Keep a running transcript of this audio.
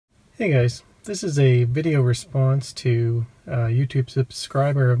Hey guys, this is a video response to a YouTube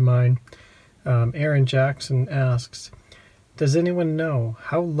subscriber of mine. Aaron Jackson asks, does anyone know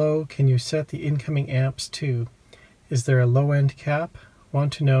how low can you set the incoming amps to? Is there a low end cap?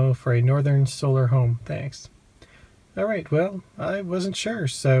 Want to know for a northern solar home. Thanks. Alright, well, I wasn't sure,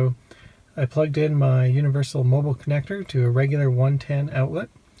 so I plugged in my universal mobile connector to a regular 110 outlet,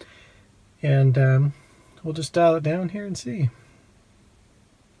 and we'll just dial it down here and see.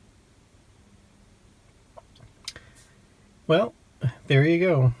 Well, there you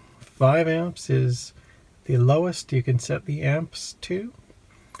go. 5 amps is the lowest you can set the amps to.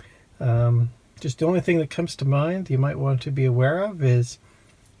 Just the only thing that comes to mind you might want to be aware of is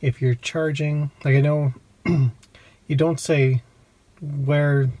if you're charging, like I know you don't say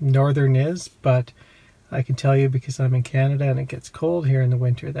where northern is, but I can tell you because I'm in Canada and it gets cold here in the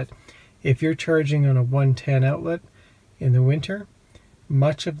winter that if you're charging on a 110 outlet in the winter,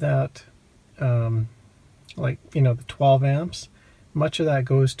 much of that the 12 amps, much of that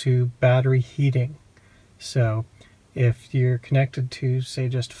goes to battery heating. So if you're connected to, say,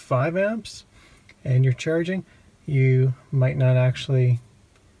 just 5 amps and you're charging, you might not actually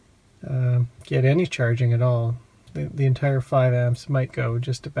get any charging at all. The entire 5 amps might go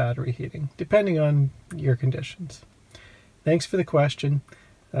just to battery heating, depending on your conditions. Thanks for the question.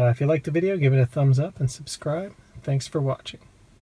 If you liked the video, give it a thumbs up and subscribe. Thanks for watching.